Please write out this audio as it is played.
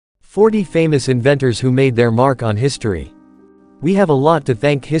40 famous inventors who made their mark on history. We have a lot to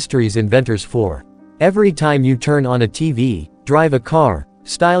thank history's inventors for. Every time you turn on a TV, drive a car,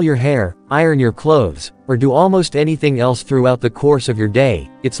 style your hair, iron your clothes, or do almost anything else throughout the course of your day,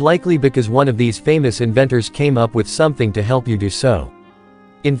 it's likely because one of these famous inventors came up with something to help you do so.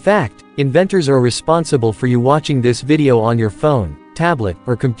 In fact, inventors are responsible for you watching this video on your phone, tablet,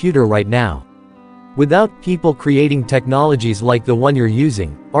 or computer right now. Without people creating technologies like the one you're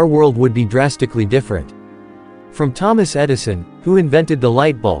using, our world would be drastically different. From Thomas Edison, who invented the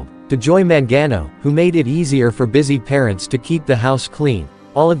light bulb, to Joy Mangano, who made it easier for busy parents to keep the house clean,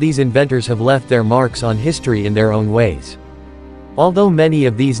 all of these inventors have left their marks on history in their own ways. Although many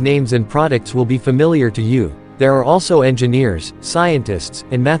of these names and products will be familiar to you, there are also engineers, scientists,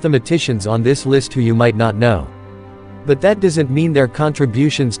 and mathematicians on this list who you might not know. But that doesn't mean their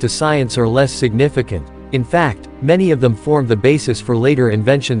contributions to science are less significant. In fact, many of them formed the basis for later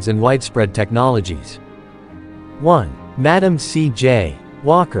inventions and widespread technologies. 1. Madam C.J.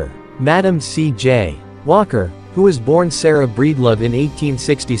 Walker. Madam C.J. Walker, who was born Sarah Breedlove in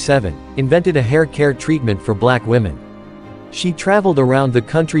 1867, invented a hair care treatment for black women. She traveled around the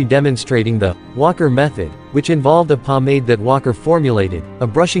country demonstrating the Walker method, which involved a pomade that Walker formulated, a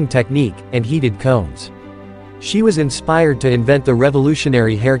brushing technique, and heated combs. She was inspired to invent the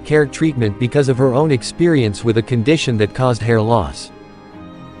revolutionary hair care treatment because of her own experience with a condition that caused hair loss.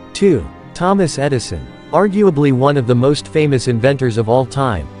 2. Thomas Edison. Arguably one of the most famous inventors of all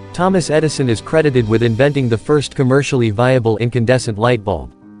time, Thomas Edison is credited with inventing the first commercially viable incandescent light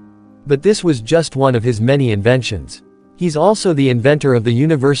bulb. But this was just one of his many inventions. He's also the inventor of the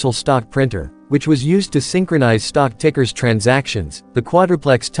universal stock printer, which was used to synchronize stock tickers transactions, the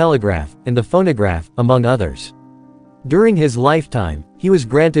quadruplex telegraph, and the phonograph, among others. During his lifetime, he was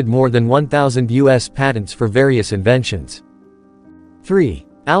granted more than 1,000 U.S. patents for various inventions. 3.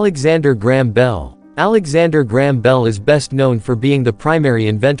 Alexander Graham Bell. Alexander Graham Bell is best known for being the primary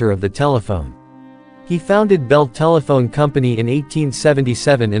inventor of the telephone. He founded Bell Telephone Company in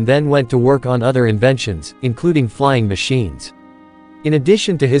 1877 and then went to work on other inventions, including flying machines. In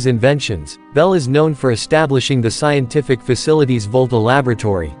addition to his inventions, Bell is known for establishing the scientific facilities Volta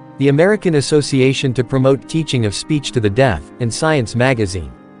Laboratory, the American Association to Promote Teaching of Speech to the Deaf, and Science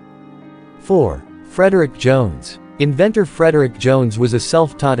magazine. 4. Frederick Jones. Inventor Frederick Jones was a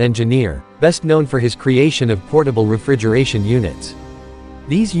self-taught engineer, best known for his creation of portable refrigeration units.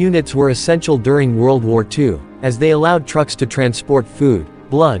 These units were essential during World War II, as they allowed trucks to transport food,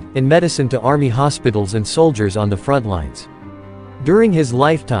 blood, and medicine to army hospitals and soldiers on the front lines. During his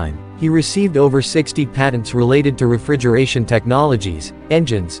lifetime, he received over 60 patents related to refrigeration technologies,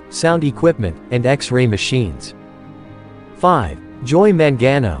 engines, sound equipment, and X-ray machines. 5. Joy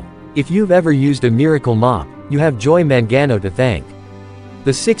Mangano. If you've ever used a miracle mop, you have Joy Mangano to thank.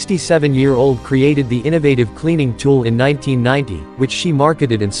 The 67-year-old created the innovative cleaning tool in 1990, which she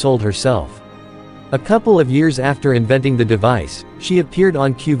marketed and sold herself. A couple of years after inventing the device, she appeared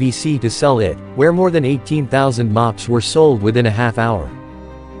on QVC to sell it, where more than 18,000 mops were sold within a half hour.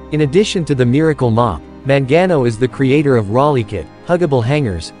 In addition to the miracle mop, Mangano is the creator of Raleigh Kit, huggable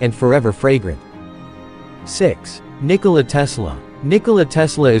hangers, and Forever Fragrant. 6. Nikola Tesla. Nikola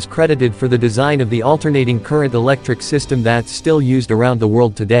Tesla is credited for the design of the alternating current electric system that's still used around the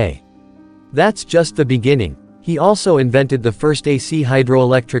world today. That's just the beginning. He also invented the first AC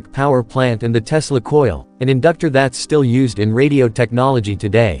hydroelectric power plant and the Tesla coil, an inductor that's still used in radio technology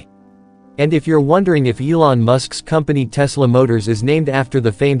today. And if you're wondering if Elon Musk's company Tesla Motors is named after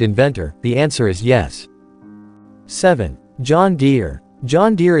the famed inventor, the answer is yes. 7. John Deere.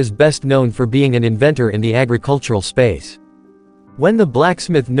 John Deere is best known for being an inventor in the agricultural space. When the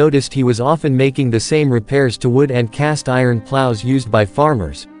blacksmith noticed he was often making the same repairs to wood and cast iron plows used by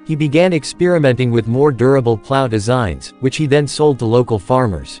farmers, he began experimenting with more durable plow designs, which he then sold to local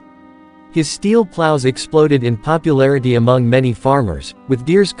farmers. His steel plows exploded in popularity among many farmers, with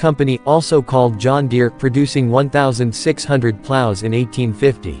Deere's company, also called John Deere, producing 1,600 plows in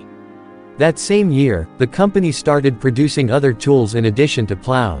 1850. That same year, the company started producing other tools in addition to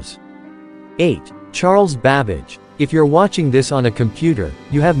plows. 8. Charles Babbage. If you're watching this on a computer,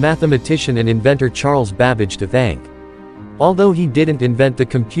 you have mathematician and inventor Charles Babbage to thank. Although he didn't invent the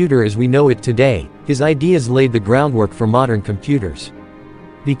computer as we know it today, his ideas laid the groundwork for modern computers.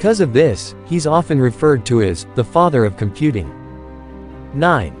 Because of this, he's often referred to as the father of computing.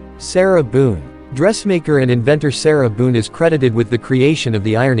 9. Sarah Boon. Dressmaker and inventor Sarah Boon is credited with the creation of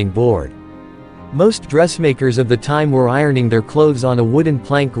the ironing board. Most dressmakers of the time were ironing their clothes on a wooden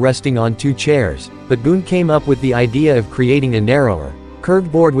plank resting on two chairs, but Boon came up with the idea of creating a narrower,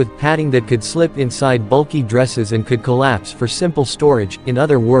 Curved board with padding that could slip inside bulky dresses and could collapse for simple storage, in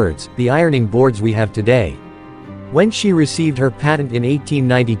other words, the ironing boards we have today. When she received her patent in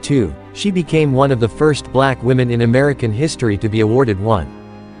 1892, she became one of the first black women in American history to be awarded one.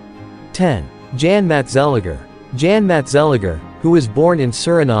 10. Jan Matzeliger. Jan Matzeliger, who was born in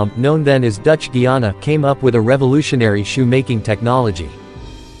Suriname, known then as Dutch Guiana, came up with a revolutionary shoemaking technology.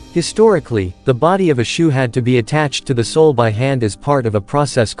 Historically, the body of a shoe had to be attached to the sole by hand as part of a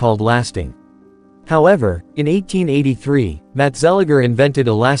process called lasting. However, in 1883, Matzeliger invented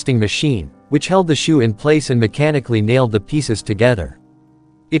a lasting machine, which held the shoe in place and mechanically nailed the pieces together.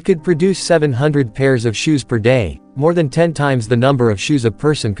 It could produce 700 pairs of shoes per day, more than 10 times the number of shoes a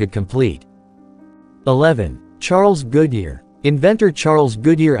person could complete. 11. Charles Goodyear. Inventor Charles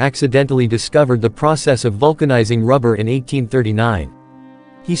Goodyear accidentally discovered the process of vulcanizing rubber in 1839.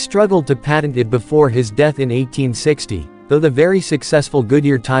 He struggled to patent it before his death in 1860, though the very successful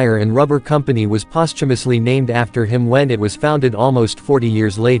Goodyear Tire and Rubber Company was posthumously named after him when it was founded almost 40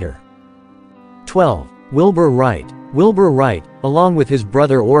 years later. 12. Wilbur Wright. Wilbur Wright, along with his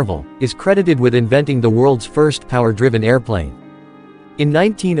brother Orville, is credited with inventing the world's first power-driven airplane. In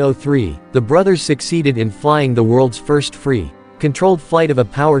 1903, the brothers succeeded in flying the world's first free, controlled flight of a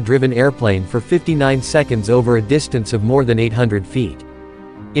power-driven airplane for 59 seconds over a distance of more than 800 feet.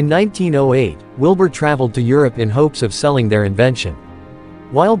 In 1908, Wilbur traveled to Europe in hopes of selling their invention.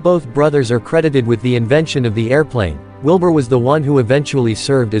 While both brothers are credited with the invention of the airplane, Wilbur was the one who eventually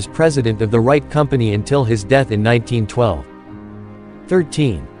served as president of the Wright Company until his death in 1912.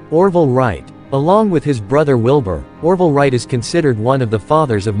 13. Orville Wright. Along with his brother Wilbur, Orville Wright is considered one of the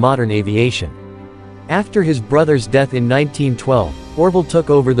fathers of modern aviation. After his brother's death in 1912, Orville took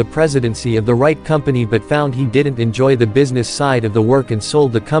over the presidency of the Wright Company but found he didn't enjoy the business side of the work and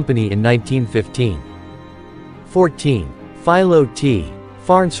sold the company in 1915. 14. Pho T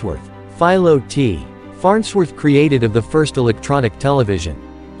Farnsworth. Pho T Farnsworth created of the first electronic television.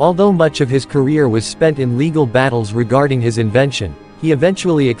 Although much of his career was spent in legal battles regarding his invention, he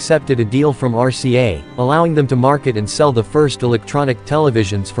eventually accepted a deal from RCA, allowing them to market and sell the first electronic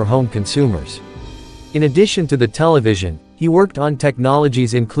televisions for home consumers. In addition to the television, he worked on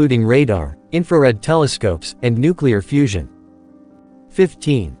technologies including radar, infrared telescopes, and nuclear fusion.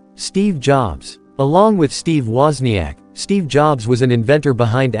 15. Steve Jobs. Along with Steve Wozniak, Steve Jobs was an inventor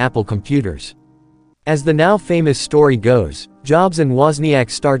behind Apple computers. As the now famous story goes, Jobs and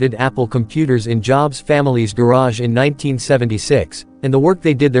Wozniak started Apple Computers in Jobs' family's garage in 1976, and the work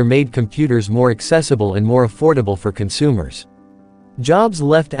they did there made computers more accessible and more affordable for consumers. Jobs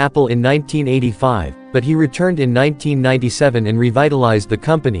left Apple in 1985, but he returned in 1997 and revitalized the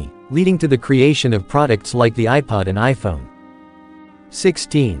company, leading to the creation of products like the iPod and iPhone.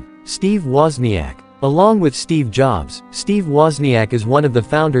 16. Steve Wozniak. Along with Steve Jobs, Steve Wozniak is one of the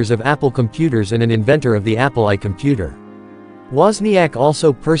founders of Apple Computers and an inventor of the Apple I computer. Wozniak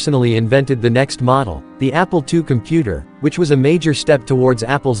also personally invented the next model, the Apple II computer, which was a major step towards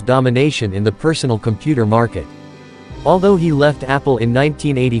Apple's domination in the personal computer market. Although he left Apple in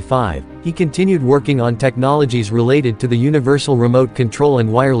 1985, he continued working on technologies related to the universal remote control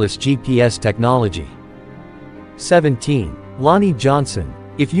and wireless GPS technology. 17. Lonnie Johnson.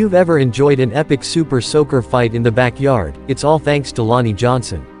 If you've ever enjoyed an epic super soaker fight in the backyard, it's all thanks to Lonnie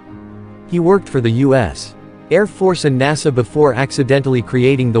Johnson. He worked for the U.S. Air Force and NASA before accidentally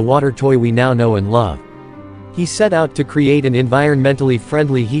creating the water toy we now know and love. He set out to create an environmentally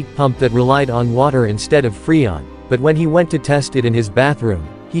friendly heat pump that relied on water instead of Freon, but when he went to test it in his bathroom,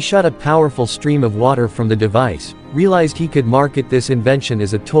 he shot a powerful stream of water from the device, realized he could market this invention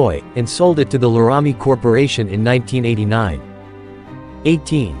as a toy, and sold it to the Laramie Corporation in 1989.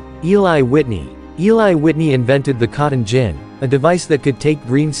 18. Eli Whitney. Eli Whitney invented the cotton gin, a device that could take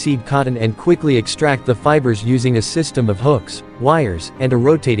green seed cotton and quickly extract the fibers using a system of hooks, wires, and a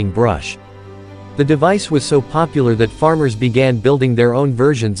rotating brush. The device was so popular that farmers began building their own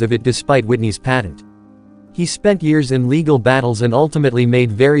versions of it despite Whitney's patent. He spent years in legal battles and ultimately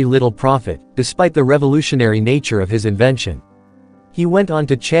made very little profit, despite the revolutionary nature of his invention. He went on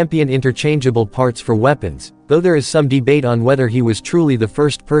to champion interchangeable parts for weapons, though there is some debate on whether he was truly the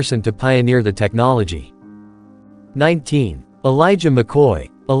first person to pioneer the technology. 19. Elijah McCoy.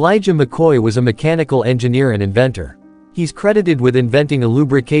 Elijah McCoy was a mechanical engineer and inventor. He's credited with inventing a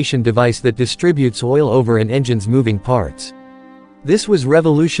lubrication device that distributes oil over an engine's moving parts. This was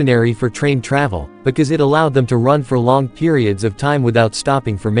revolutionary for train travel, because it allowed them to run for long periods of time without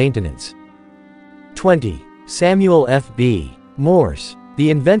stopping for maintenance. 20. Samuel FB Morse.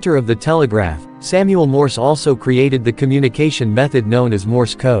 The inventor of the telegraph, Samuel Morse also created the communication method known as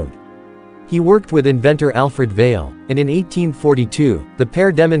Morse code. He worked with inventor Alfred Vail, and in 1842, the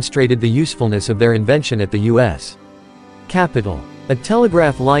pair demonstrated the usefulness of their invention at the U.S. Capitol. A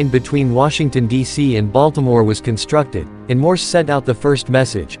telegraph line between Washington, D.C. and Baltimore was constructed, and Morse sent out the first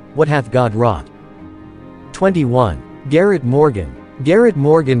message, "What hath God wrought?" 21. Garrett Morgan. Garrett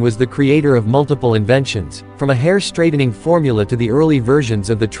Morgan was the creator of multiple inventions, from a hair-straightening formula to the early versions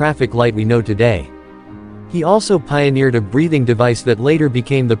of the traffic light we know today. He also pioneered a breathing device that later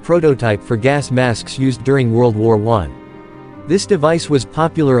became the prototype for gas masks used during World War I. This device was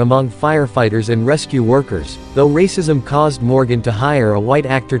popular among firefighters and rescue workers, though racism caused Morgan to hire a white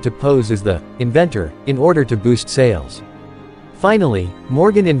actor to pose as the inventor, in order to boost sales. Finally,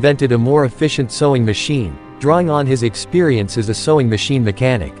 Morgan invented a more efficient sewing machine, drawing on his experience as a sewing machine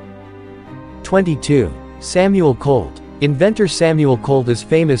mechanic. 22. Samuel Colt. Inventor Samuel Colt is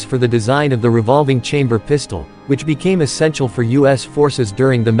famous for the design of the revolving chamber pistol, which became essential for U.S. forces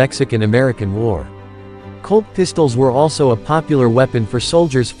during the Mexican-American War. Colt pistols were also a popular weapon for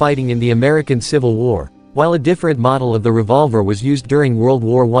soldiers fighting in the American Civil War, while a different model of the revolver was used during World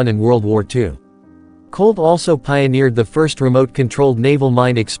War I and World War II. Colt also pioneered the first remote-controlled naval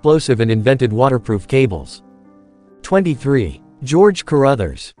mine explosive and invented waterproof cables. 23. George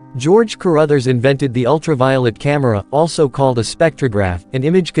Carruthers. George Carruthers invented the ultraviolet camera, also called a spectrograph, an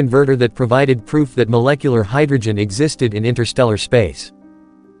image converter that provided proof that molecular hydrogen existed in interstellar space.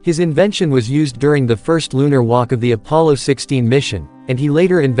 His invention was used during the first lunar walk of the Apollo 16 mission, and he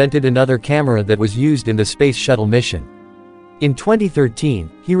later invented another camera that was used in the Space Shuttle mission. In 2013,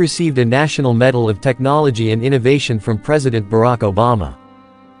 he received a National Medal of Technology and Innovation from President Barack Obama.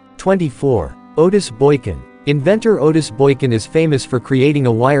 24. Otis Boyin. Inventor Otis Boyin is famous for creating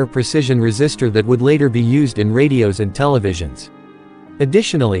a wire precision resistor that would later be used in radios and televisions.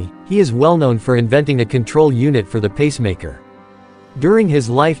 Additionally, he is well known for inventing a control unit for the pacemaker. During his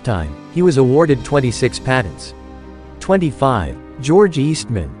lifetime, he was awarded 26 patents. 25. George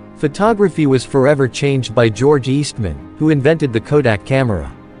Eastman. Photography was forever changed by George Eastman, who invented the Kodak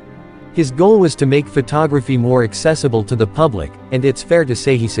camera. His goal was to make photography more accessible to the public, and it's fair to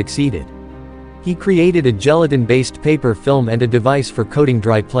say he succeeded. He created a gelatin-based paper film and a device for coating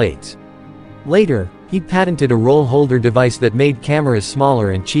dry plates. Later, he patented a roll holder device that made cameras smaller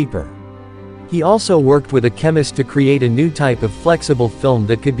and cheaper. He also worked with a chemist to create a new type of flexible film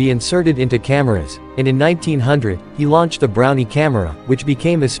that could be inserted into cameras, and in 1900, he launched the Brownie camera, which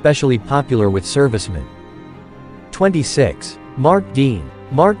became especially popular with servicemen. 26. Mark Dean.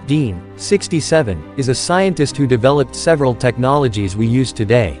 Mark Dean, 67, is a scientist who developed several technologies we use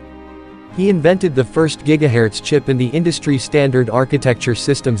today. He invented the first gigahertz chip in the industry standard architecture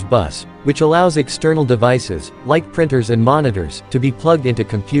systems bus, which allows external devices, like printers and monitors, to be plugged into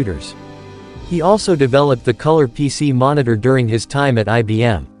computers. He also developed the color PC monitor during his time at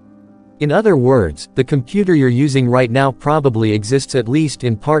IBM. In other words, the computer you're using right now probably exists at least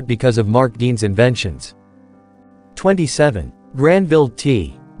in part because of Mark Dean's inventions. 27. Granville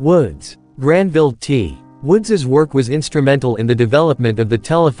T. Woods. Granville T. Woods's work was instrumental in the development of the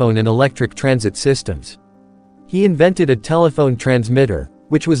telephone and electric transit systems. He invented a telephone transmitter,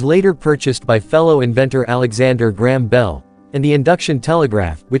 which was later purchased by fellow inventor Alexander Graham Bell, and the induction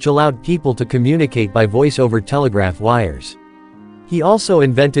telegraph, which allowed people to communicate by voice over telegraph wires. He also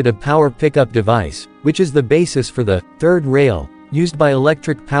invented a power pickup device, which is the basis for the third rail, used by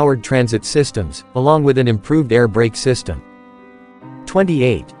electric-powered transit systems, along with an improved air brake system.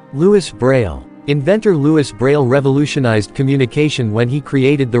 28. Louis Braille. Inventor Louis Braille revolutionized communication when he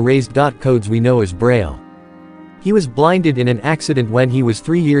created the raised dot codes we know as Braille. He was blinded in an accident when he was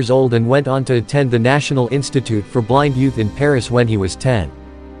 3 years old and went on to attend the National Institute for Blind Youth in Paris when he was 10.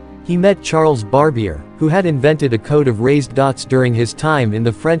 He met Charles Barbier, who had invented a code of raised dots during his time in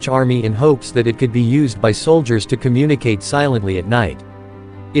the French army in hopes that it could be used by soldiers to communicate silently at night.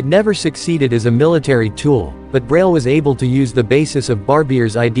 It never succeeded as a military tool, but Braille was able to use the basis of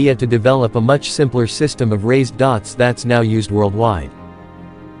Barbier's idea to develop a much simpler system of raised dots that's now used worldwide.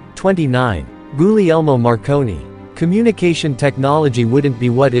 29. Guglielmo Marconi. Communication technology wouldn't be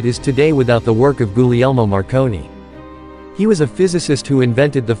what it is today without the work of Guglielmo Marconi. He was a physicist who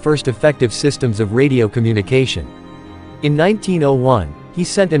invented the first effective systems of radio communication. In 1901, he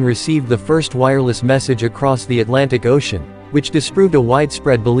sent and received the first wireless message across the Atlantic Ocean, which disproved a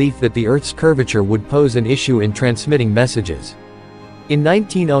widespread belief that the Earth's curvature would pose an issue in transmitting messages. In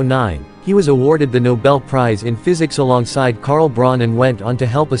 1909, he was awarded the Nobel Prize in Physics alongside Karl Braun and went on to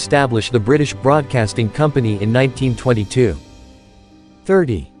help establish the British Broadcasting Company in 1922.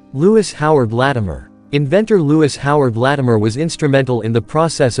 30. Lewis Howard Latimer. Inventor Lewis Howard Latimer was instrumental in the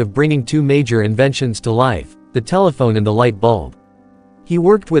process of bringing two major inventions to life, the telephone and the light bulb. He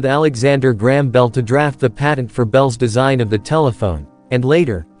worked with Alexander Graham Bell to draft the patent for Bell's design of the telephone, and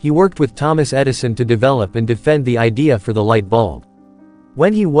later, he worked with Thomas Edison to develop and defend the idea for the light bulb.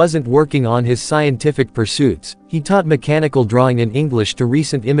 When he wasn't working on his scientific pursuits, he taught mechanical drawing and English to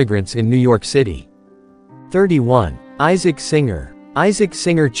recent immigrants in New York City. 31. Isaac Singer. Isaac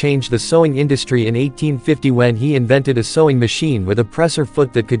Singer changed the sewing industry in 1850 when he invented a sewing machine with a presser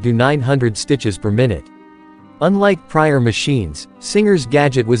foot that could do 900 stitches per minute. Unlike prior machines, Singer's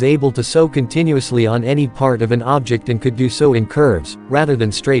gadget was able to sew continuously on any part of an object and could do so in curves, rather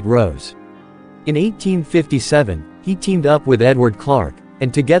than straight rows. In 1857, he teamed up with Edward Clark,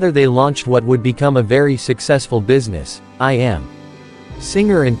 and together they launched what would become a very successful business, I.M.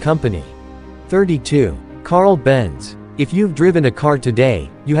 Singer and Company. 32. Carl Benz. If you've driven a car today,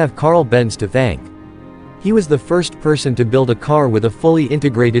 you have Carl Benz to thank. He was the first person to build a car with a fully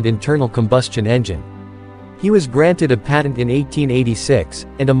integrated internal combustion engine. He was granted a patent in 1886,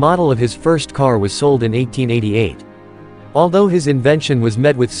 and a model of his first car was sold in 1888. Although his invention was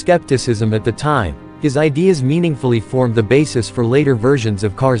met with skepticism at the time, his ideas meaningfully formed the basis for later versions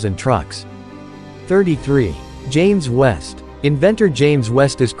of cars and trucks. 33. James West. Inventor James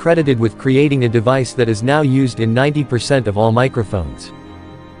West is credited with creating a device that is now used in 90% of all microphones.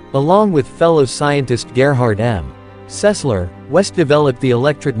 Along with fellow scientist Gerhard M. Sessler, West developed the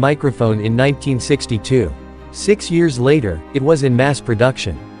electret microphone in 1962. 6 years later, it was in mass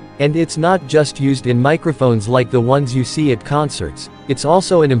production. And it's not just used in microphones like the ones you see at concerts, it's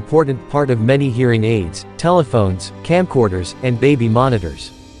also an important part of many hearing aids, telephones, camcorders, and baby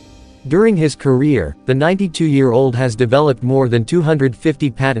monitors. During his career, the 92-year-old has developed more than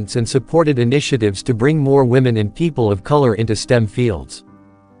 250 patents and supported initiatives to bring more women and people of color into STEM fields.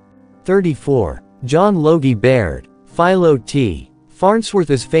 34. John Logie Baird. Pho T. Farnsworth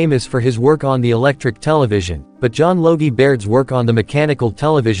is famous for his work on the electric television, but John Logie Baird's work on the mechanical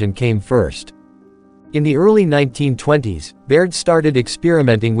television came first. In the early 1920s, Baird started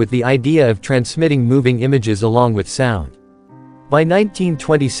experimenting with the idea of transmitting moving images along with sound. By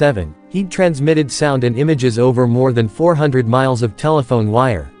 1927, he'd transmitted sound and images over more than 400 miles of telephone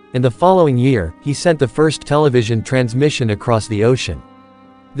wire, and the following year, he sent the first television transmission across the ocean.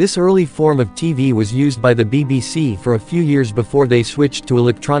 This early form of TV was used by the BBC for a few years before they switched to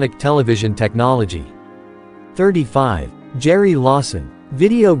electronic television technology. 35. Jerry Lawson.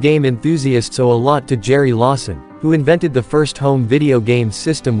 Video game enthusiasts owe a lot to Jerry Lawson, who invented the first home video game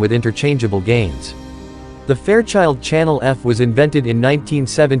system with interchangeable games. The Fairchild Channel F was invented in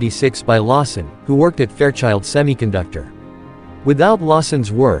 1976 by Lawson, who worked at Fairchild Semiconductor. Without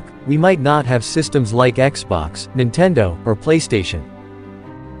Lawson's work, we might not have systems like Xbox, Nintendo, or PlayStation.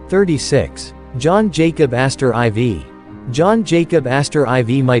 36. John Jacob Aster IV. John Jacob Aster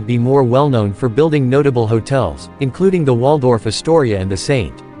IV might be more well known for building notable hotels, including the Waldorf Astoria and the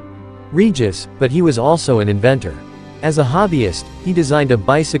St. Regis, but he was also an inventor. As a hobbyist, he designed a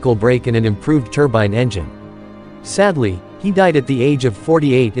bicycle brake and an improved turbine engine. Sadly, he died at the age of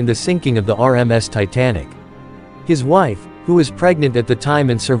 48 in the sinking of the RMS Titanic. His wife, who was pregnant at the time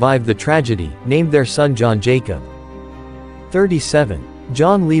and survived the tragedy, named their son John Jacob. 37.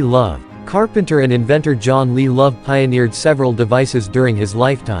 John Lee Love. Carpenter and inventor John Lee Love pioneered several devices during his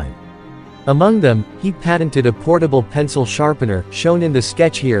lifetime. Among them, he patented a portable pencil sharpener, shown in the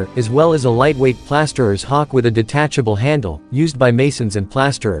sketch here, as well as a lightweight plasterer's hawk with a detachable handle, used by masons and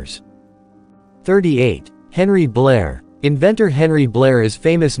plasterers. 38. Henry Blair. Inventor Henry Blair is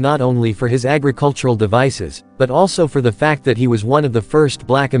famous not only for his agricultural devices, but also for the fact that he was one of the first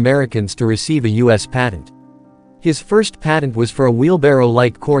black Americans to receive a U.S. patent. His first patent was for a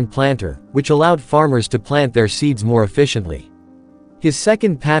wheelbarrow-like corn planter, which allowed farmers to plant their seeds more efficiently. His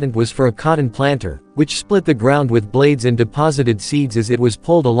second patent was for a cotton planter, which split the ground with blades and deposited seeds as it was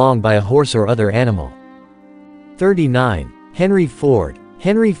pulled along by a horse or other animal. 39. Henry Ford.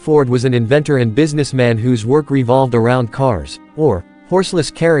 Henry Ford was an inventor and businessman whose work revolved around cars, or horseless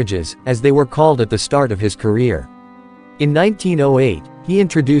carriages, as they were called at the start of his career. In 1908, he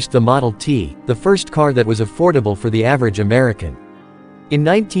introduced the Model T, the first car that was affordable for the average American. In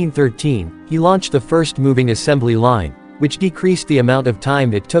 1913, he launched the first moving assembly line, which decreased the amount of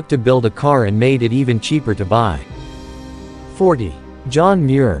time it took to build a car and made it even cheaper to buy. 40. John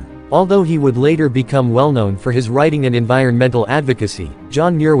Muir. Although he would later become well known for his writing and environmental advocacy,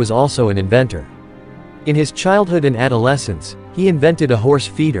 John Muir was also an inventor. In his childhood and adolescence, he invented a horse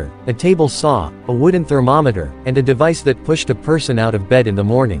feeder, a table saw, a wooden thermometer, and a device that pushed a person out of bed in the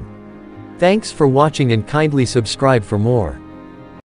morning. Thanks for watching and kindly subscribe for more.